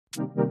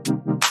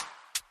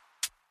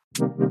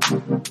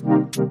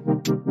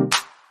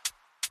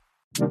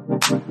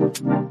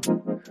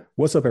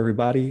What's up,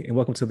 everybody, and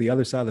welcome to the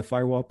Other Side of the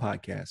Firewall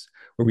podcast,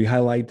 where we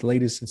highlight the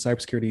latest in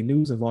cybersecurity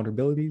news and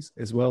vulnerabilities,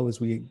 as well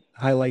as we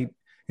highlight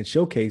and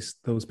showcase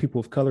those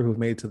people of color who have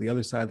made it to the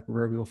other side of the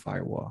proverbial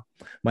firewall.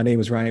 My name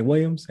is Ryan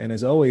Williams, and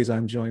as always,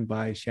 I'm joined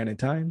by Shannon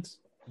Tynes.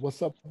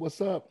 What's up?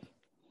 What's up?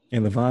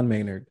 And Levon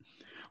Maynard.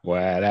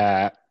 What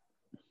up?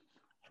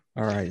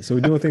 All right, so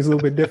we're doing things a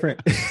little bit different.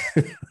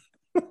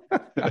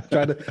 I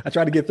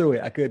tried to get through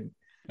it. I couldn't.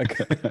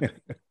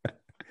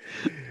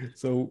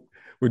 So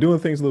we're doing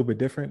things a little bit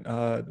different,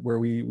 where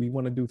we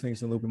want to do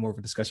things in a little bit more of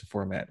a discussion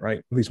format, right?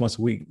 At least once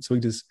a week. So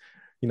we just,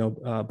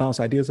 bounce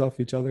ideas off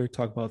each other,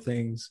 talk about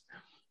things,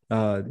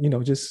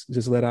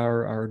 just let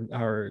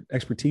our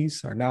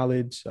expertise, our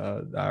knowledge,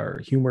 our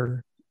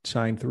humor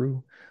shine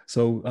through.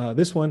 So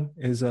this one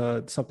is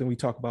something we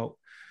talk about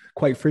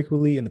quite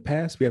frequently in the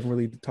past. We haven't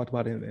really talked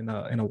about it in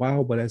a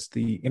while, but that's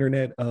the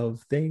Internet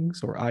of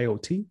Things, or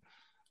IoT.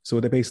 So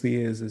what that basically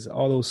is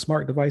all those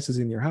smart devices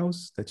in your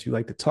house that you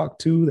like to talk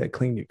to, that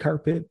clean your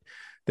carpet,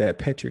 that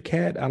pet your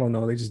cat. I don't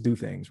know. They just do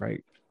things,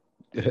 right?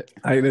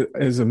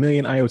 There's a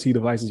million IoT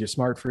devices: your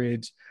smart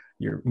fridge,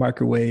 your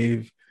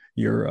microwave,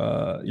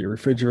 your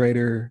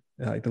refrigerator.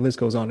 The list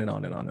goes on and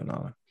on and on and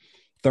on.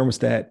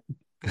 Thermostat.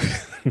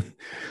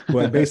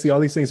 But basically, all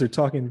these things are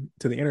talking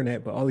to the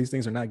internet, but all these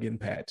things are not getting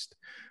patched.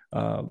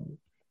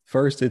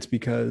 First, it's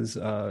because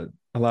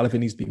a lot of it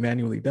needs to be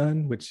manually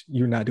done, which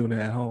you're not doing it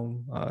at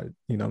home.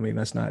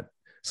 That's not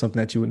something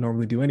that you would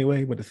normally do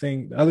anyway. But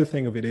the other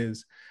thing of it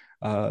is,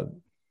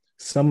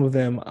 some of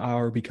them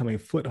are becoming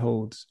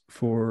footholds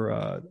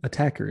for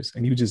attackers,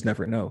 and you just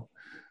never know.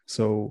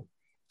 So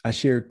I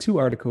shared two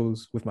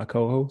articles with my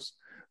co-host.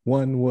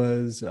 One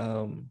was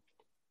an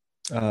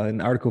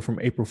article from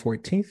April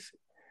 14th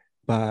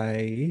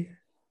by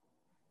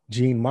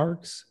Gene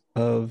Marks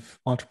of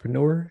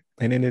Entrepreneur.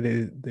 And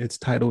in it's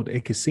titled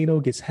 "A Casino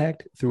Gets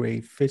Hacked Through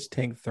a Fish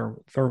Tank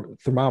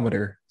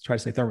Thermometer." Try to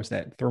say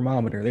thermostat.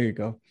 Thermometer. There you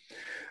go.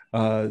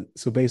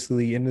 So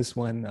basically, in this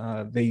one,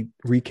 they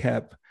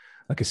recap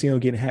a casino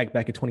getting hacked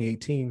back in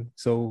 2018.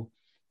 So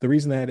the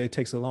reason that it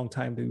takes a long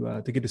time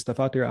to get this stuff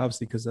out there,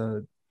 obviously, because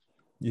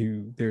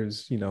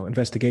there's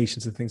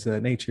investigations and things of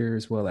that nature,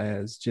 as well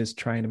as just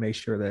trying to make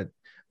sure that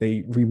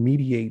they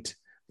remediate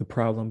the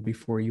problem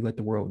before you let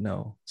the world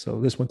know. So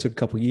this one took a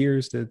couple of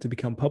years to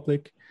become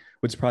public,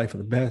 which is probably for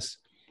the best.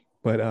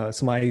 But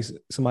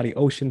somebody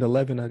oceaned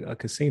 11 a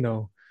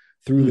casino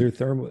through their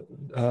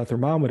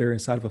thermometer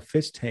inside of a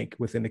fish tank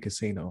within the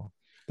casino.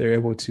 They're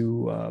able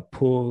to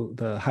pull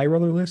the high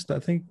roller list, I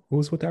think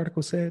was what the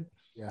article said.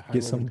 Yeah,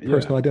 get some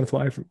personal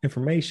identifying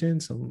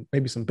information,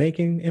 maybe some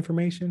banking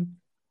information,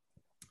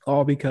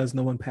 all because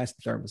no one passed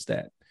the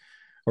thermostat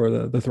or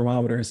the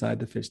thermometer inside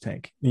the fish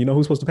tank. You know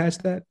who's supposed to pass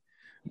that?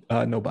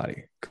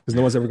 Nobody, because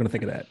no one's ever going to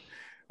think of that.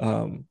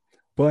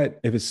 But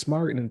if it's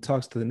smart and it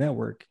talks to the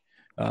network,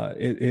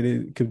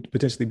 it could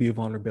potentially be a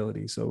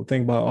vulnerability. So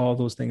think about all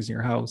those things in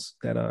your house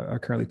that are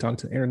currently talking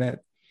to the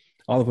internet.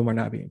 All of them are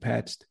not being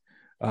patched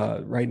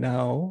right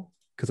now,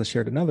 because I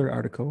shared another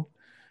article.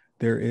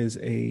 There is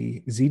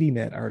a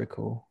ZDNet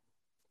article,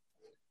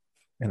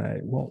 and I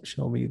won't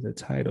show me the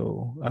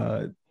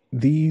title.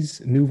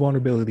 These new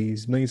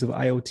vulnerabilities, millions of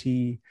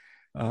IoT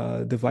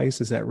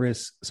devices at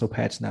risk, so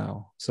patch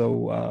now.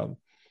 So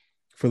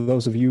for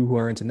those of you who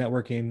are into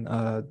networking,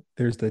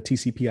 there's the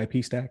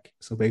TCP/IP stack.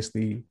 So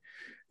basically,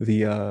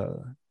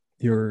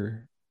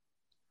 your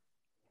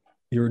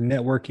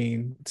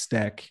networking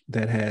stack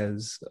that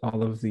has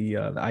all of the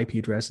IP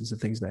addresses and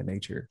things of that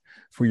nature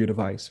for your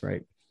device,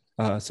 right?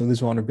 So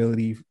this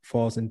vulnerability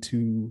falls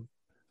into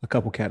a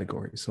couple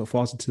categories. So it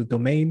falls into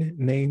domain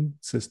name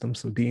system,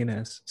 so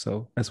DNS.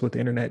 So that's what the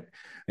internet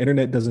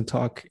doesn't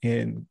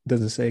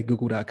doesn't say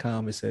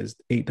google.com. It says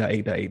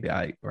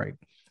 8.8.8.8, right?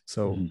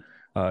 So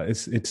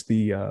it's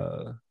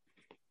the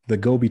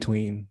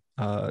go-between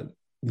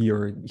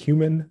your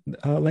human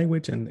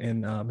language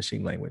and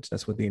machine language.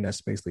 That's what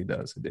DNS basically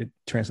does. It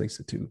translates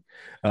the two.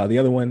 The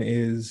other one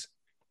is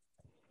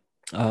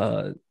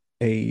a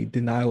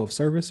denial of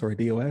service, or a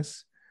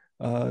DOS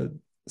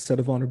set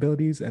of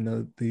vulnerabilities,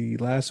 and the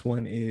last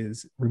one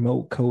is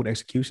remote code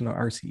execution, or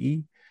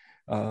RCE.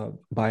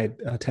 By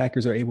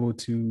attackers are able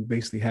to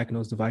basically hack in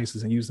those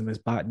devices and use them as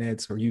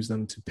botnets, or use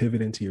them to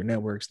pivot into your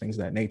networks, things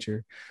of that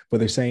nature. But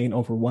they're saying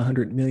over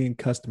 100 million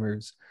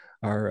customers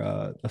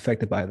are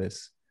affected by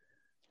this,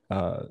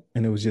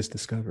 and it was just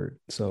discovered.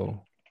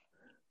 So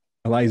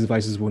a lot of these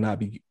devices will not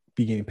be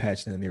getting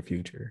patched in the near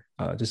future.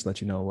 Just to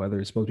let you know, whether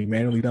it's supposed to be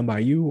manually done by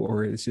you,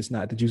 or it's just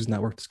not, the juice is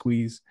not worth the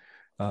squeeze.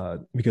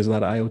 Because a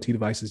lot of IoT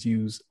devices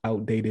use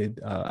outdated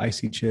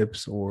IC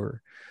chips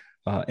or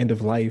end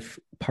of life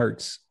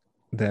parts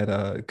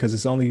that, because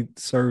it only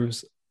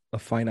serves a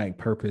finite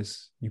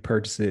purpose. You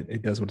purchase it,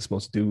 it does what it's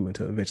supposed to do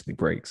until it eventually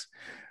breaks.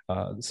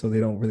 So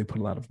they don't really put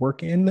a lot of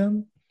work in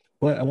them.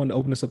 But I wanted to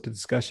open this up to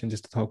discussion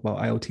just to talk about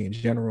IoT in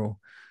general,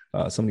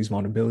 some of these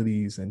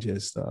vulnerabilities, and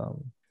just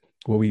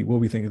what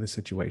we think of the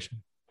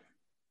situation.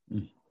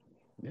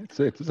 It's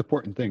an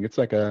important thing. It's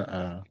like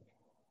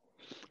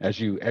as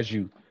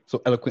you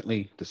so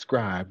eloquently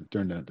described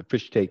during the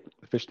fish tank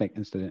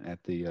incident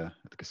at the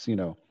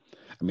casino.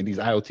 I mean, these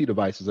IoT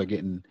devices are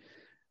getting,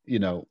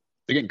 they're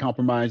getting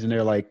compromised, and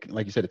they're like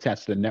you said,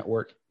 attached to the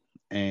network.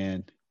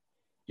 And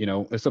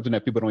it's something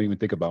that people don't even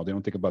think about. They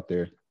don't think about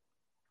their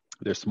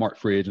smart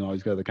fridge and all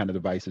these other kind of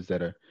devices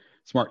that are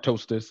smart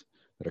toasters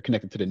that are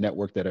connected to the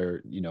network, that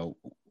are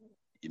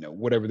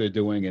whatever they're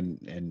doing.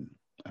 And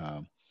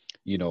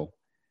you know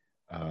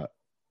uh,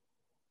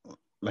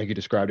 like you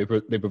described,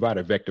 they provide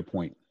a vector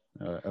point,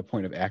 a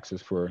point of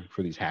access for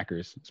these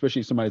hackers,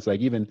 especially somebody's like,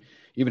 even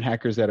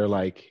hackers that are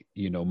like,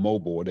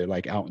 mobile. They're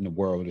like out in the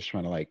world just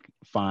trying to like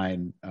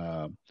find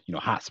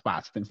hot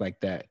spots, things like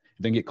that,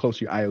 then get close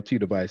to your IoT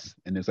device,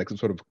 and there's like some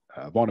sort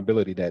of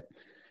vulnerability that,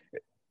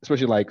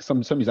 especially like some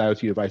of these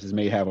IoT devices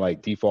may have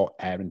like default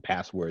admin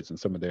passwords, and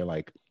some of their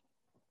like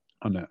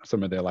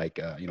some of their like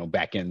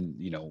back end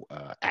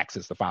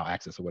access, the file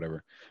access or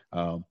whatever.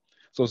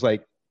 So it's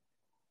like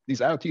these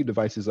IoT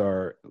devices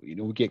are, we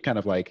get kind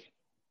of like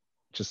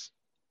just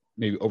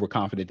maybe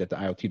overconfident that the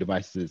IoT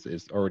device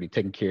is already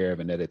taken care of,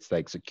 and that it's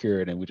like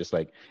secured, and we just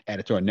like add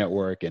it to our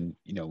network, and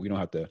we don't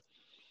have to,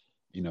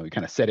 you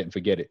kind of set it and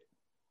forget it.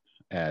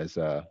 As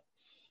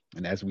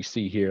and as we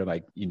see here,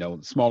 like the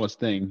smallest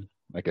thing,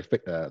 like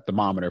a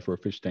thermometer for a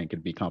fish tank,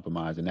 could be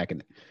compromised,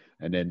 and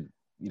then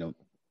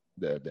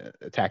the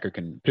attacker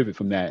can pivot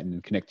from that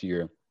and connect to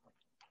your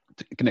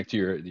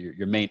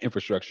main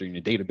infrastructure and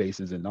your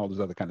databases and all this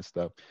other kind of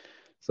stuff.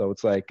 So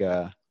it's like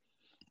I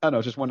don't know,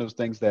 it's just one of those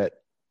things that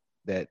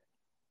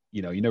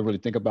you never really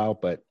think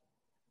about, but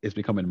it's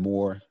becoming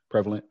more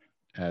prevalent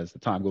as the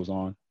time goes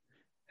on,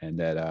 and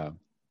that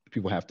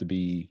people have to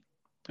be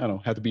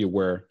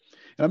aware.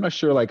 And I'm not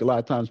sure, like a lot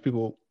of times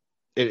people,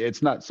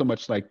 it's not so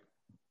much like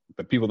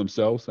the people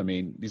themselves. I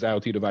mean, these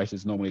IoT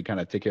devices normally kind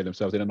of take care of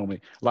themselves. They don't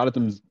normally, a lot of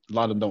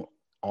them don't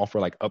offer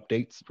like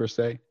updates per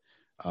se.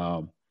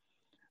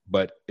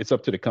 But it's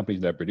up to the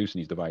companies that are producing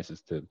these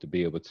devices to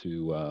be able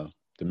to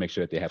make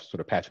sure that they have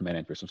sort of patch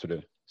management, some sort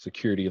of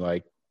security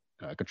like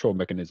control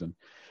mechanism.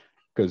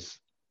 Because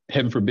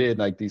heaven forbid,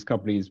 like these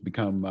companies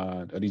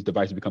these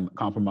devices become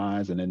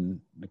compromised, and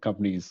then the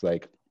company's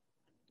like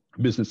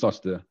business starts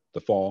to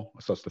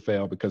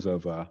fail because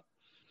of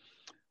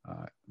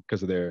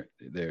their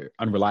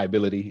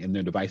unreliability in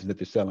their devices that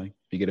they're selling.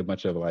 You get a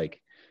bunch of like,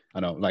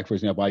 I don't know, like for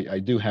example, I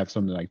do have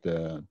something like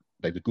the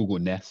Google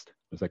Nest.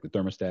 It's like the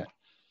thermostat,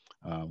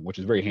 which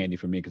is very handy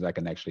for me because I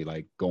can actually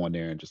like go in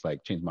there and just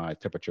like change my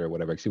temperature or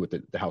whatever, see what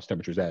the house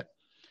temperature is at.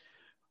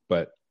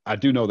 But I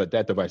do know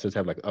that device does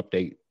have like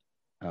update.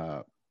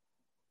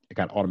 It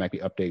kind of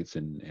automatically updates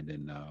and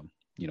then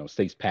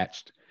stays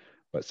patched.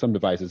 But some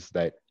devices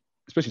that,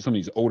 especially some of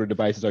these older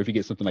devices, or if you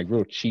get something like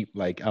real cheap,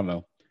 like I don't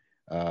know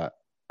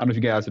if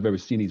you guys have ever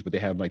seen these, but they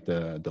have like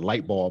the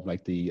light bulb,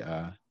 like the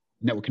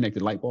network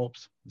connected light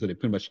bulbs. So they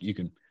pretty much, you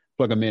can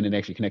plug them in and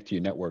actually connect to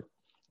your network.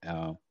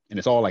 And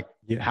it's all like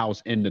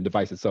housed in the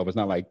device itself. It's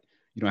not like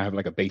you don't have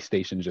like a base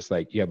station. It's just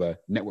like you have a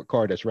network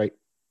card that's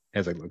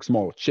has like a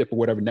small chip or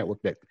whatever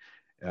network that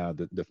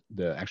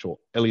the actual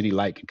LED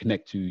light can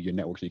connect to your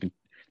network. So you can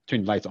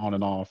turn the lights on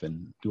and off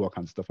and do all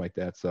kinds of stuff like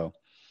that. So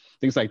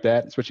things like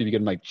that, especially if you get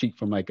them like cheap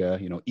from like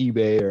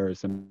eBay or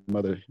some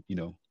other,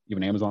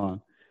 even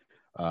Amazon,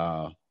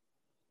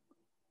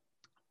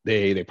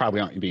 they probably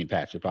aren't being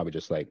patched. They're probably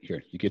just like,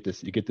 here, you get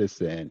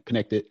this and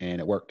connect it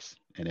and it works.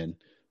 And then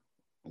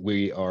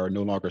we are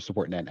no longer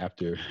supporting that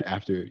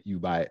after you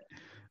buy it.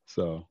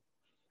 So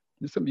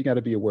it's something you got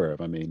to be aware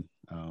of. I mean,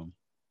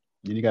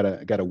 you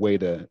got to weigh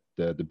the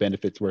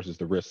benefits versus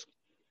the risk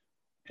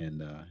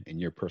in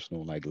your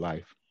personal like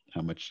life.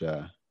 How much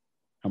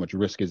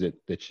risk is it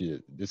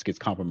that this gets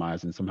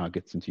compromised and somehow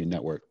gets into your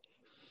network?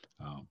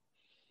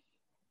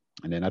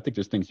 And then I think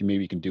there's things you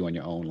maybe can do on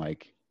your own,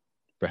 like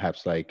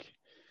perhaps like,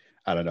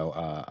 I don't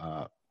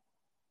know,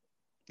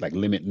 like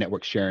limit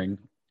network sharing,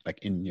 like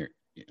in your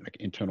like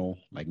internal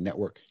like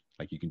network,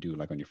 like you can do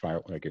like on your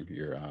fire, like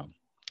your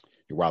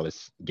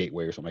wireless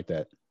gateway or something like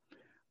that.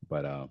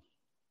 But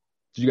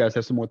do you guys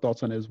have some more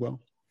thoughts on it as well?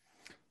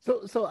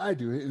 So I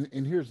do,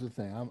 and here's the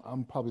thing: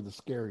 I'm probably the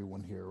scary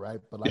one here, right?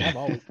 But like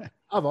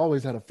I've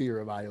always had a fear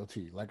of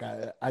IoT. Like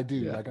I do.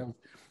 Yeah. Like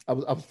I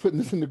was putting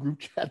this in the group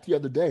chat the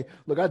other day.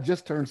 Look, I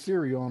just turned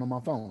Siri on my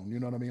phone. You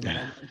know what I mean? Like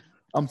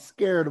I'm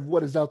scared of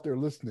what is out there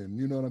listening.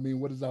 You know what I mean?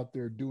 What is out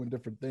there doing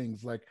different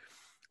things? Like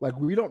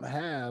we don't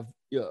have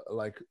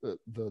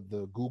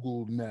the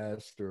Google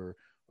Nest or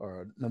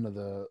none of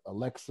the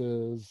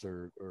Alexas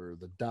or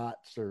the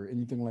Dots or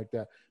anything like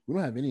that. We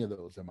don't have any of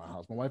those in my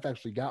house. My wife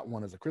actually got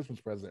one as a Christmas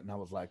present, and I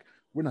was like,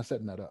 we're not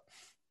setting that up.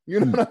 You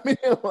know what I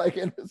mean? Like,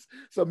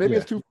 so maybe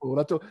it's twofold.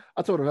 I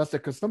told her, I said,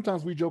 because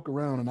sometimes we joke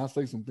around and I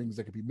say some things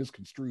that could be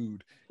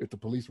misconstrued if the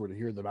police were to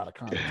hear them out of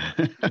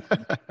context.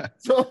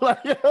 so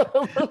like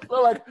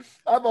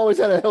I've always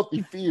had a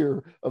healthy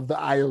fear of the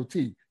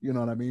IoT. You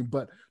know what I mean?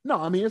 But no,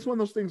 I mean, it's one of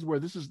those things where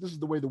this is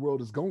the way the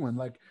world is going.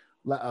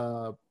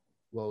 Well,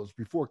 it was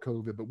before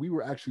COVID, but we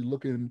were actually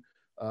looking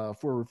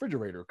for a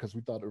refrigerator because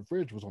we thought the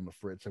fridge was on the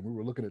fritz, and we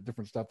were looking at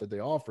different stuff that they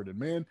offered. And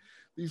man,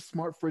 these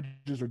smart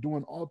fridges are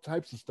doing all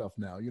types of stuff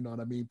now. You know what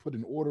I mean? Put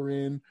an order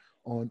in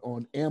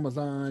on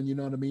Amazon. You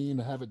know what I mean?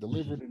 To have it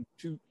delivered in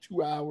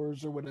two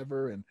hours or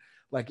whatever, and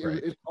like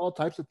it's all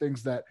types of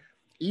things that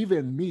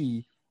even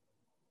me,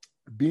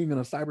 being in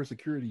a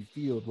cybersecurity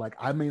field, like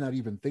I may not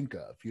even think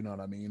of. You know what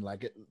I mean?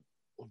 Like it,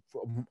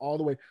 from all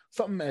the way,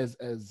 something as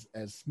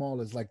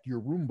small as like your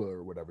Roomba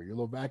or whatever, your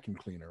little vacuum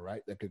cleaner,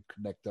 right? That could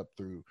connect up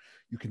through,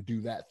 you can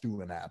do that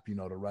through an app, you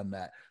know, to run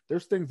that.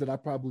 There's things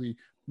that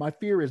my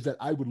fear is that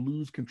I would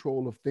lose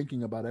control of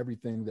thinking about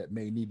everything that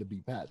may need to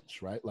be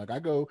patched, right? Like I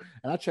go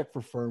and I check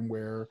for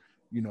firmware,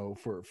 you know,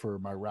 for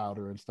my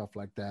router and stuff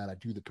like that. I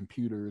do the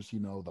computers, you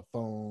know, the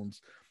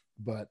phones,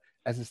 but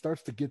as it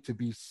starts to get to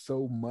be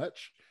so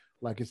much,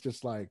 like it's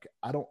just like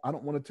I don't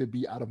want it to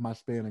be out of my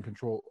span and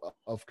control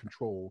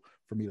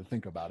for me to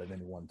think about it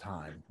any one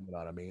time. You know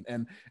what I mean?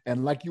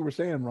 And like you were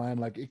saying, Ryan,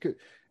 like it could,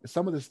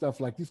 some of this stuff,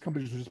 like these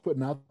companies are just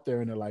putting out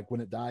there, and they're like,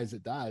 when it dies,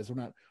 it dies. We're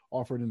not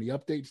offering any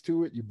updates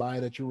to it. You buy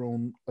it at your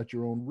own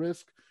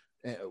risk,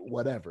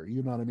 whatever.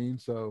 You know what I mean?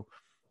 So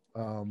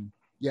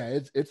yeah,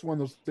 it's one of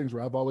those things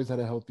where I've always had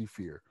a healthy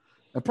fear.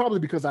 And probably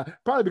because I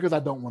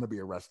don't want to be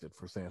arrested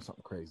for saying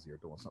something crazy or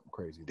doing something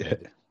crazy that I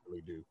didn't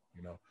really do,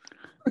 you know.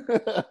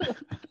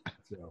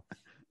 So,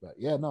 but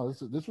yeah, no,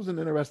 this was an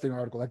interesting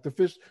article. Like the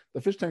fish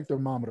tank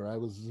thermometer, I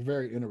was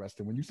very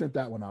interesting. When you sent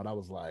that one out, I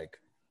was like,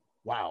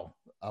 wow.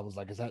 I was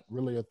like, is that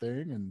really a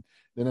thing? And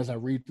then as I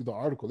read through the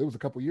article, it was a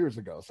couple years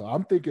ago. So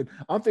I'm thinking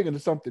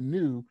it's something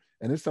new,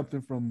 and it's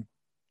something from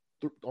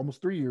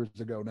almost 3 years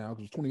ago now,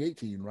 because it was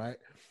 2018, right?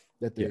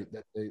 That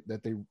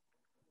they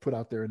put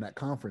out there in that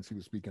conference he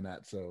was speaking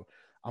at. So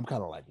I'm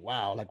kind of like,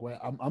 wow, like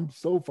I'm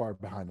so far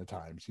behind the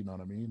times, you know what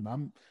I mean?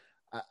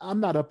 I'm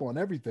not up on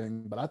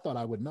everything, but I thought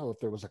I would know if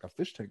there was like a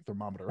fish tank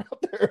thermometer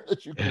out there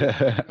that you could,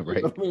 right.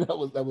 You know what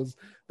I mean?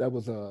 That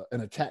was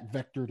an attack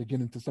vector to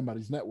get into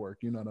somebody's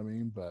network, you know what I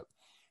mean? But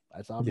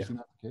that's obviously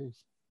not the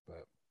case.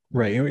 But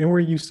right, and we're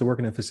used to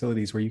working in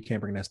facilities where you can't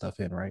bring that stuff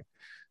in, right?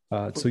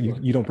 So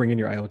you don't bring in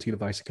your IoT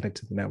device to connect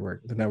to the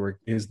network. The network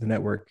is the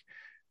network,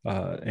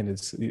 and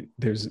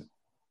there's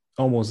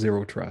almost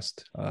zero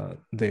trust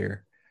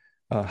there.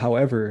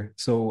 However,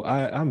 so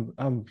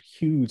I'm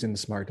huge into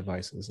smart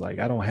devices. Like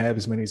I don't have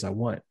as many as I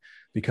want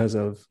because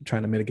of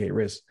trying to mitigate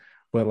risk.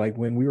 But like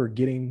when we were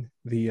getting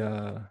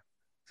the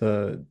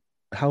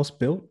house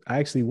built, I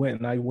actually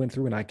went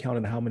through and I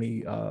counted how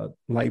many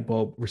light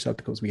bulb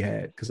receptacles we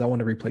had, because I want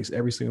to replace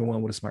every single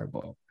one with a smart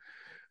bulb.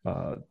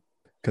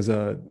 Because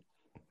the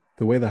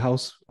way the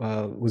house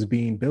was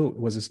being built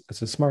was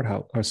it's a smart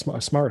house, or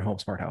smart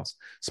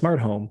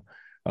home,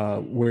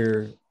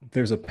 where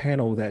there's a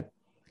panel that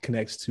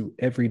connects to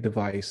every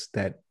device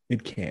that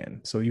it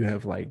can. So you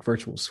have like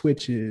virtual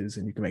switches,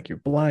 and you can make your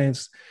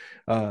blinds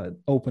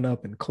open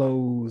up and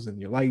close, and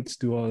your lights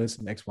do all this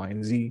and X, Y,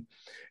 and Z.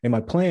 And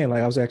my plan,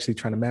 like I was actually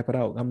trying to map it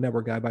out. I'm a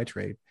network guy by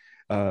trade.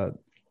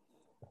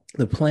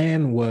 The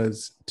plan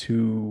was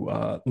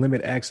to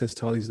limit access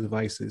to all these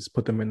devices,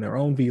 put them in their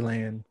own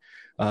VLAN,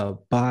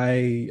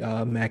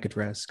 buy MAC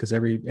address, because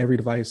every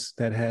device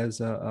that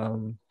has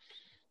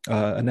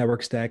a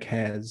network stack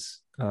has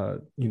a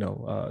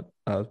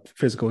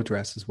physical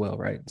address as well,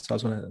 right? So I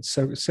was going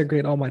to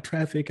segregate all my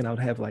traffic, and I would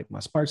have like my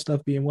smart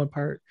stuff being one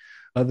part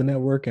of the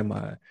network, and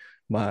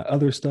my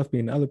other stuff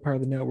being the other part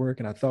of the network.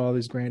 And I thought all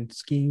these grand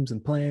schemes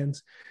and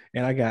plans,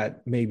 and I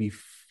got maybe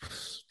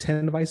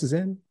 10 devices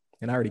in,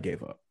 and I already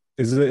gave up.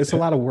 It's a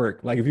lot of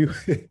work. Like if you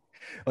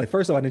like,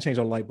 first of all, I didn't change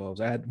all the light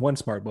bulbs. I had one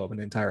smart bulb in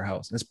the entire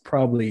house, and it's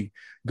probably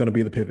going to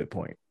be the pivot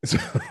point. So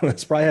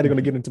it's probably how they're going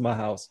to get into my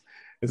house,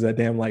 is that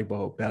damn light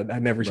bulb. I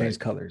never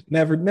changed colors.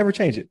 Never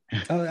change it.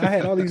 I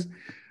had all these,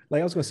 like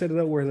I was going to set it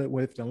up where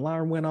if the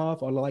alarm went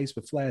off, all the lights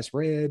would flash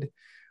red.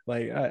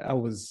 Like I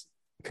was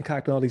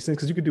concocting all these things,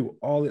 because you could do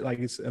all it. Like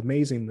it's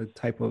amazing the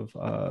type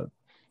of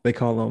they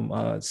call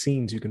them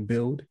scenes you can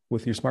build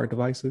with your smart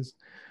devices.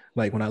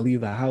 Like when I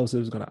leave the house, it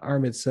was going to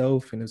arm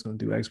itself, and it's going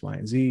to do X, Y,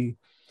 and Z.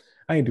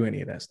 I ain't do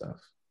any of that stuff,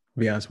 to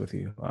be honest with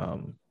you.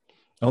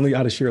 Only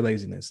out of sheer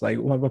laziness. Like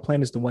my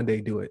plan is to one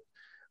day do it,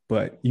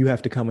 but you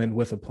have to come in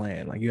with a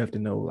plan. Like you have to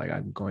know, like,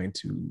 I'm going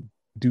to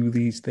do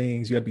these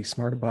things. You got to be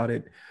smart about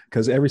it,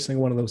 because every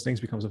single one of those things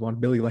becomes a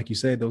vulnerability. Like you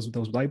said, those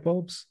light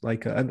bulbs,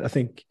 like I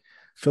think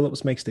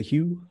Philips makes the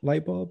Hue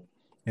light bulb,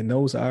 and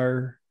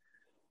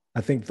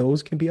I think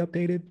those can be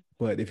updated.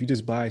 But if you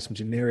just buy some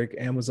generic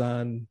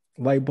Amazon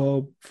light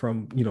bulb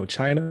from,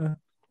 China,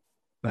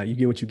 you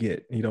get what you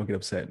get. You don't get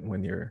upset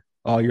when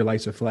all your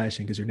lights are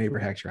flashing because your neighbor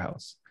hacks your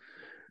house.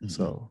 Mm-hmm.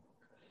 So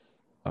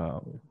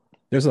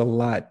there's a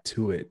lot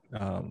to it.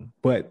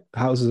 But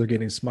houses are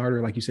getting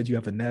smarter. Like you said, you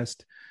have a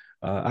Nest.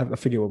 I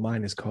forget what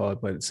mine is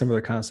called, but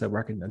similar concept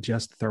where I can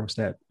adjust the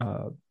thermostat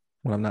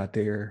when I'm not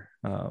there.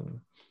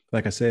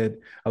 Like I said,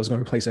 I was going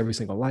to replace every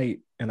single light,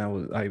 and I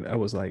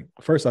was like,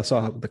 first I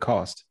saw the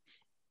cost.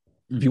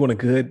 If you want a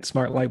good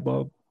smart light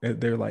bulb,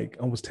 they're like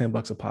almost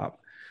 $10 a pop,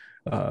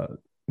 but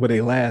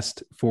they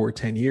last for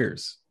 10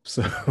 years.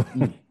 So,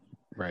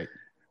 right.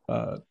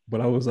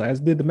 But I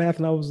did the math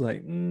and I was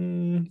like,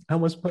 how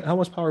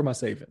much power am I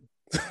saving?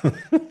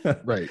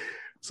 Right.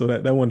 So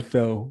that one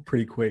fell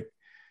pretty quick.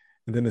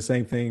 And then the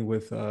same thing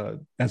with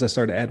as I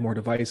started to add more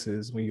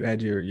devices, when you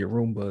add your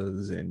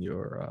Roombas and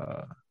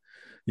your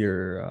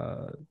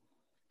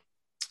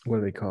what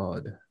are they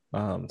called?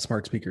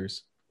 Smart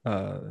speakers,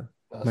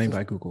 made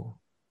by Google.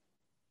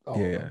 Oh,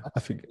 Yeah, I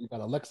figured. You got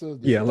Alexa.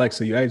 Yeah,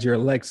 Alexa. You add your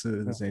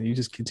Alexas, and you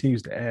just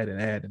continues to add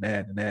and add and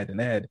add and add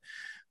and add.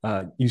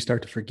 You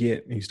start to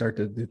forget, and you start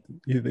to.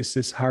 It's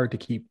just hard to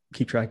keep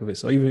track of it.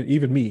 So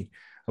even me,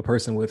 a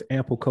person with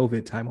ample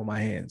COVID time on my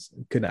hands,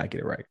 could not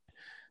get it right.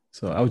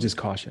 So I would just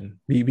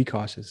caution, be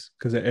cautious,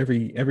 because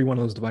every one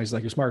of those devices,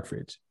 like your smart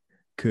fridge,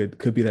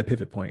 could be that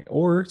pivot point,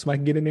 or somebody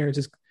can get in there and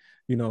just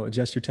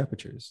adjust your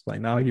temperatures.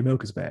 Like now your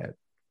milk is bad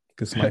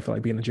because somebody felt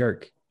like being a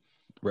jerk.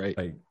 Right.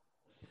 Like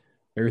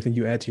everything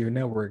you add to your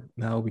network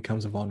now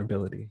becomes a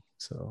vulnerability.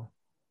 So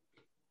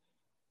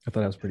I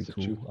thought that was pretty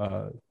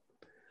cool.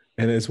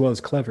 And as well as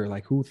clever,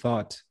 like who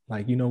thought,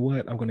 like, you know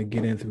what, I'm going to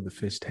get in through the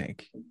fish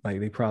tank. Like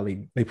they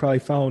probably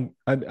found,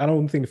 I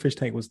don't think the fish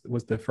tank was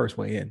the first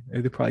way in.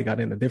 They probably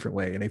got in a different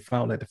way, and they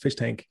found that the fish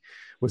tank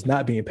was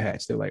not being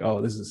patched. They're like,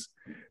 oh, this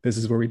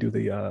is where we do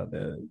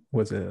the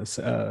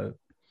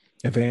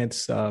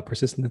advanced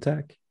persistent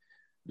attack.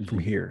 From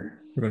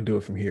here, we're going to do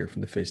it from here,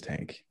 from the fish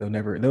tank. They'll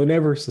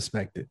never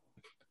suspect it.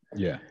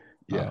 Yeah.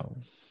 So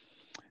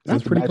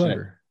it's pretty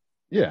clever.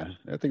 Yeah,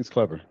 I think it's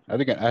clever. I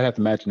think I have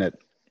to imagine that,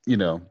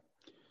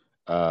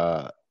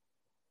 I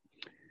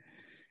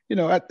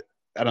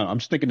don't know. I'm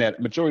just thinking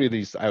that majority of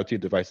these IoT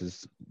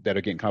devices that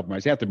are getting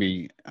compromised, I'm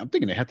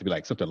thinking they have to be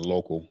like something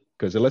local,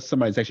 because unless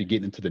somebody's actually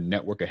getting into the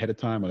network ahead of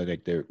time, or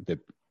like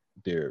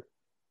they're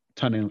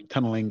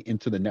tunneling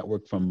into the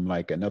network from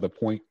like another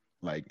point,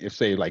 like if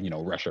say like,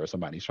 Russia or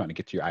somebody's trying to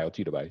get to your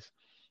IoT device,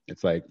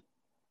 it's like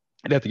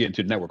they have to get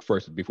into the network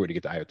first before they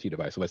get the IoT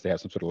device, unless they have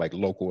some sort of like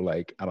local,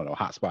 like, I don't know,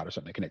 hotspot or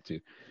something to connect to.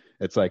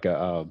 It's like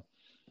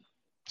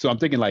so I'm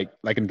thinking like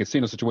in a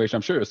casino situation,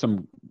 I'm sure there's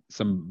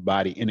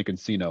somebody in a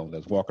casino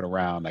that's walking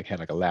around, like had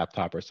like a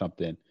laptop or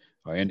something,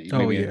 or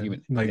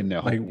even like in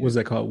their home. What's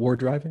that called? War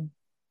driving?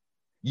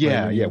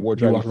 Yeah, like war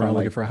driving. You walk around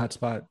looking for a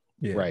hotspot.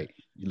 Yeah, right.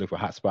 You look for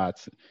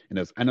hotspots,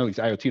 and I know these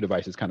IoT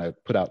devices kind of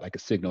put out like a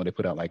signal. They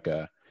put out like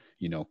a,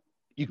 you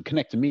can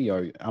connect to me,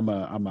 or I'm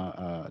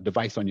a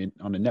device on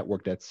the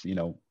network that's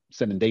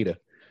sending data.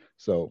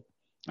 So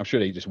I'm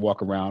sure they just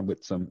walk around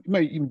with some. You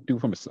might even do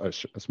from a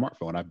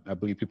smartphone. I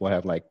believe people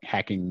have like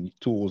hacking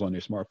tools on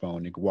their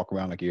smartphone. You can walk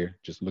around like you're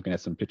just looking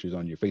at some pictures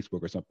on your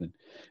Facebook or something, and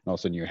all of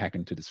a sudden you're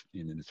hacking to this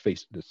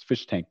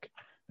fish tank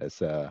that's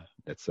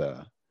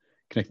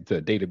connected to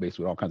a database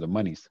with all kinds of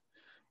monies,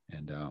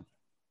 and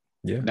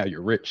now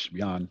you're rich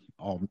beyond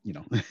all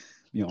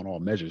beyond all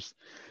measures.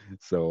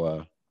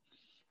 So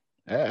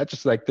I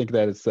just like think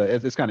that it's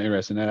kind of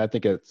interesting, and I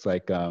think it's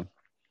like something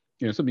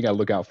you got to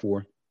look out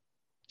for.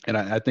 And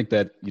I think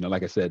that,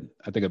 like I said,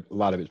 I think a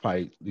lot of it's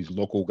probably these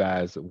local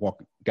guys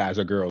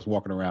or girls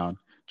walking around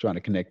trying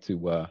to connect to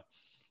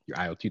your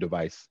IoT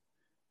device.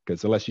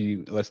 Because unless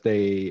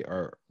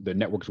the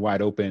network's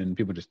wide open and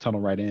people just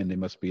tunnel right in, they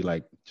must be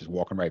like just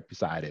walking right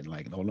beside it and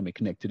like, oh, let me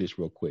connect to this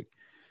real quick.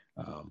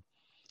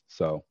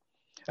 So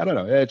I don't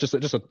know. It's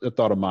just a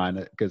thought of mine,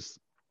 because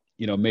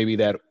maybe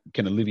that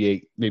can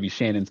alleviate maybe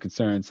Shannon's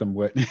concern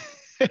somewhat.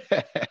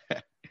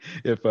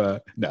 If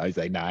no, he's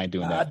like, nah, I ain't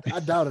doing that. I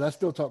doubt it. I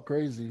still talk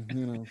crazy,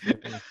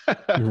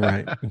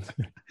 Right.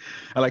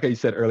 I like how you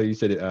said earlier. You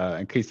said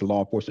in case the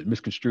law enforcement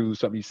misconstrues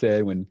something you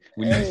said when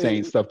you're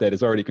saying stuff that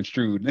is already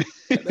construed.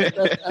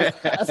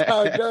 That's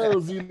how it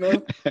goes, Like,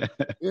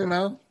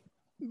 no,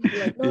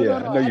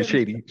 I know your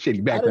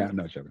shady background.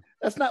 No, Trevor.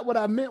 That's not what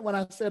I meant when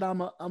I said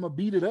I'm a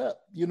beat it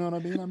up. You know what I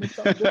mean? I meant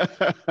something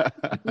different.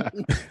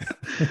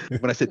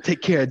 When I said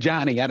take care of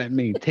Johnny, I didn't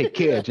mean take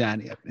care of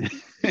Johnny.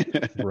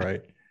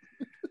 Right.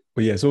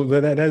 But yeah, so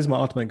that is my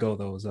ultimate goal,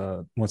 though, is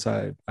once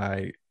I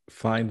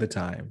find the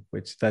time,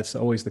 which that's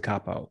always the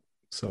cop out.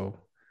 So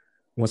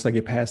once I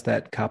get past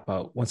that cop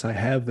out, once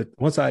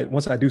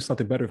I do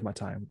something better with my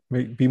time,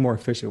 be more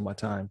efficient with my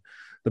time,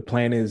 the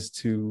plan is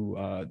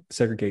to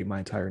segregate my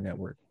entire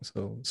network.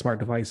 So smart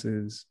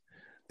devices,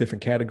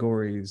 different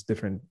categories,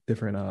 different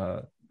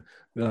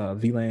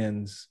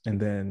VLANs, and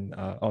then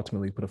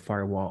ultimately put a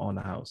firewall on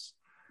the house,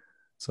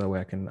 so that way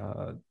I can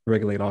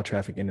regulate all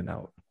traffic in and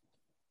out.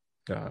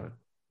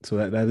 So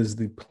that is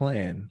the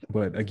plan.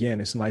 But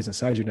again, if somebody's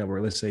inside your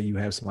network, let's say you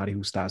have somebody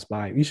who stops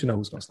by, you should know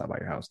who's going to stop by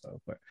your house, though.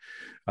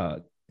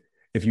 But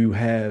if you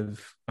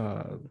have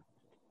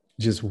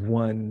just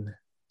one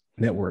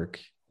network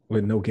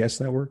with no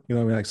guest network,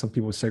 like some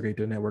people segregate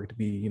their network to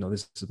be,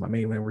 this is my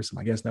main network, this is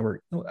my guest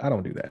network. No, I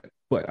don't do that,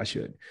 but I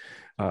should.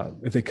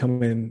 If they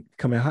come in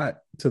hot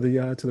to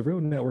the real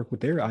network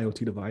with their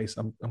IoT device,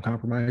 I'm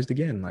compromised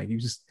again. Like you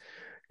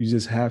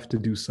just have to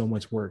do so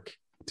much work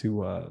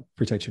to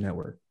protect your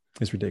network.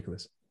 It's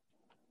ridiculous.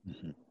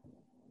 Mm-hmm.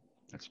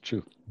 That's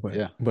true. But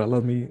I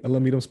love me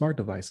those smart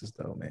devices,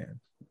 though, man.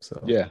 So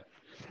yeah,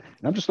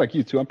 and I'm just like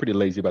you too. I'm pretty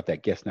lazy about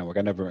that guest network.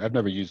 I've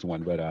never used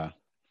one, but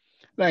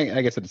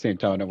I guess at the same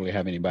time, I don't really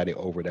have anybody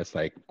over that's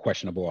like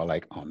questionable or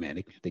like, oh man,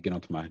 they get they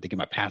get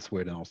my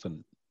password and all of a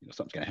sudden,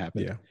 something's gonna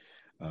happen. Yeah.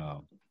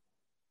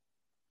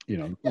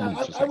 Yeah,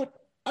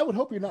 I would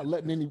hope you're not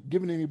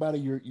giving anybody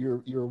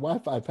your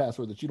Wi-Fi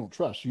password that you don't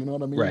trust. You know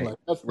what I mean? Right. Like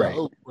that's the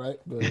hope, right?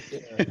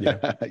 But yeah.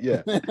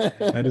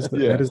 That is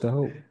the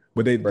hope.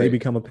 But they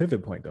become a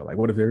pivot point though. Like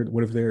what if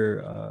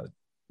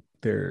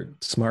their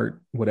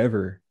smart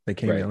whatever they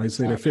came in? Let's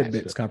say their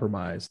Fitbit's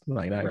compromised.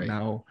 Like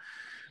now,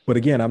 but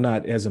again, I'm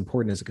not as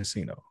important as a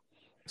casino,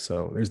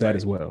 so there's that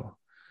as well.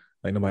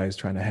 Like nobody's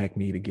trying to hack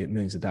me to get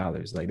millions of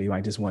dollars. Like they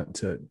might just want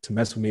to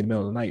mess with me in the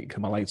middle of the night,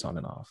 cut my lights on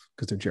and off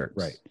because they're jerks.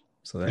 Right.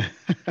 So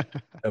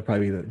that'll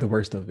probably be the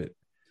worst of it.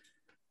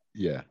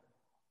 Yeah.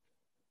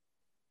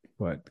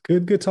 But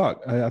good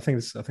talk. I think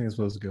this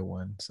was a good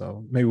one.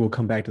 So maybe we'll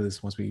come back to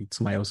this once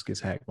somebody else gets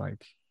hacked,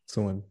 like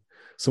someone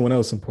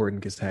else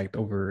important gets hacked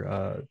over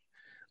a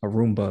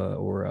Roomba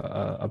or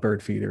a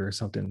bird feeder or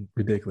something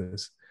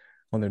ridiculous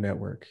on their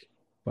network.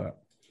 But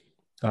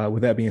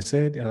with that being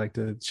said, I'd like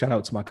to shout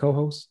out to my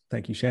co-hosts.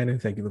 Thank you, Shannon.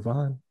 Thank you,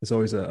 Levon. It's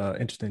always an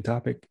interesting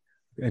topic,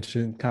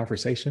 interesting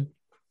conversation.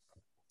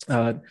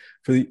 For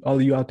all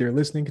of you out there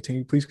listening,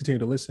 please continue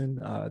to listen.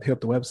 Hit up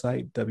the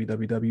website,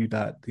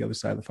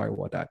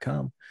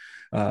 www.theothersideofthefirewall.com,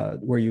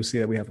 where you'll see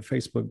that we have a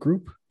Facebook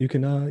group. You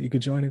can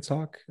join and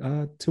talk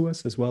to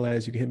us, as well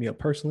as you can hit me up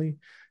personally.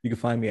 You can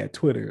find me at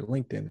Twitter,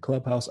 LinkedIn,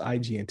 Clubhouse,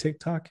 IG, and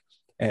TikTok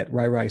at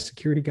RyRy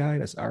Security Guy.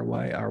 That's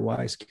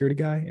RYRY Security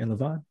Guy. And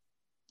Levon?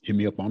 Hit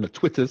me up on the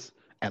Twitters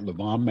at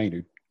Levon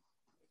Maynard.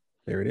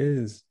 There it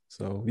is.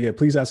 So yeah,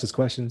 please ask us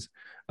questions.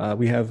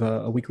 We have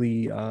a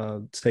weekly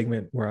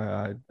segment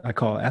where I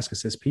call Ask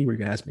Us SP, where you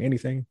can ask me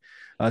anything.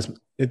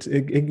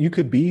 You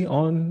could be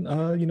on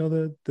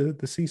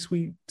the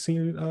C-suite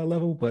senior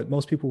level, but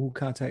most people who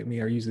contact me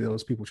are usually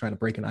those people trying to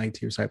break in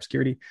IT or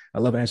cybersecurity. I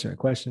love answering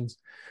questions,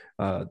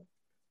 but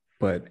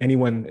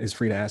anyone is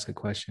free to ask a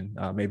question.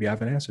 Maybe I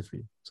have an answer for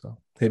you. So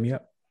hit me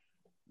up.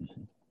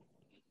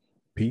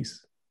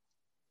 Peace.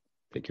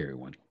 Take care,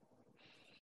 everyone.